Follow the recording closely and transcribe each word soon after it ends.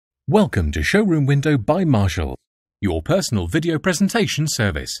Welcome to Showroom Window by Marshall, your personal video presentation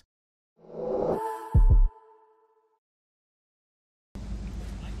service.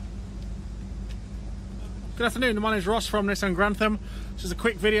 Good afternoon, my name is Ross from Nissan Grantham. This is a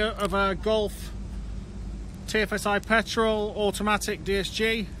quick video of a Golf TSI petrol automatic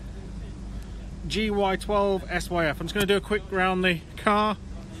DSG GY12SYF. I'm just going to do a quick round the car.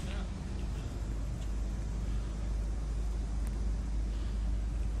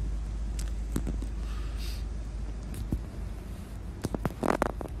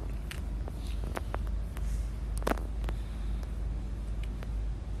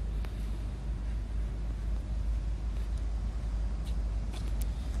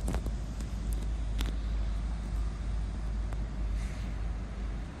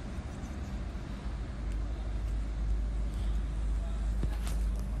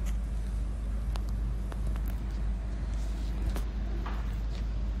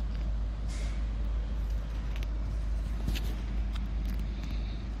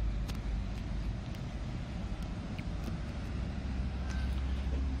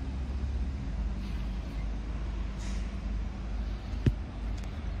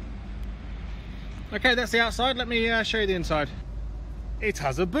 Okay, that's the outside. Let me show you the inside. It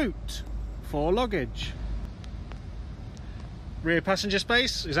has a boot for luggage. Rear passenger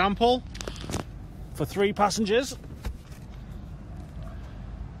space is ample for 3 passengers.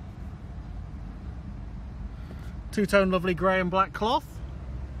 Two-tone lovely grey and black cloth.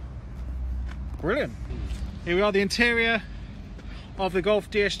 Brilliant. Here we are, the interior of the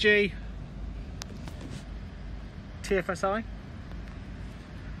Golf DSG TSI.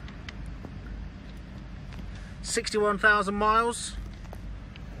 61,000 miles.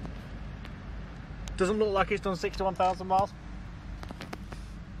 Doesn't look like it's done 61,000 miles.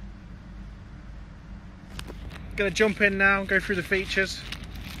 Gonna jump in now and go through the features.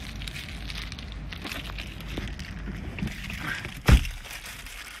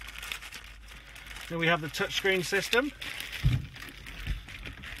 Then we have the touchscreen system.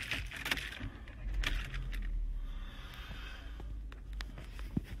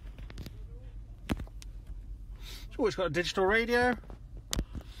 Oh, it's got a digital radio,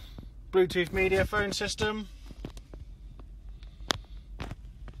 Bluetooth media phone system.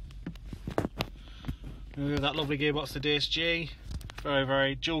 And that lovely gearbox, the DSG,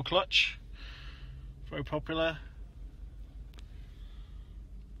 very dual clutch, very popular.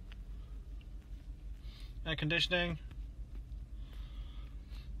 Air conditioning.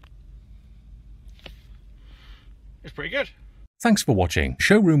 It's pretty good. Thanks for watching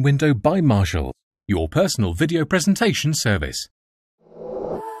Showroom Window by Marshall, your personal video presentation service.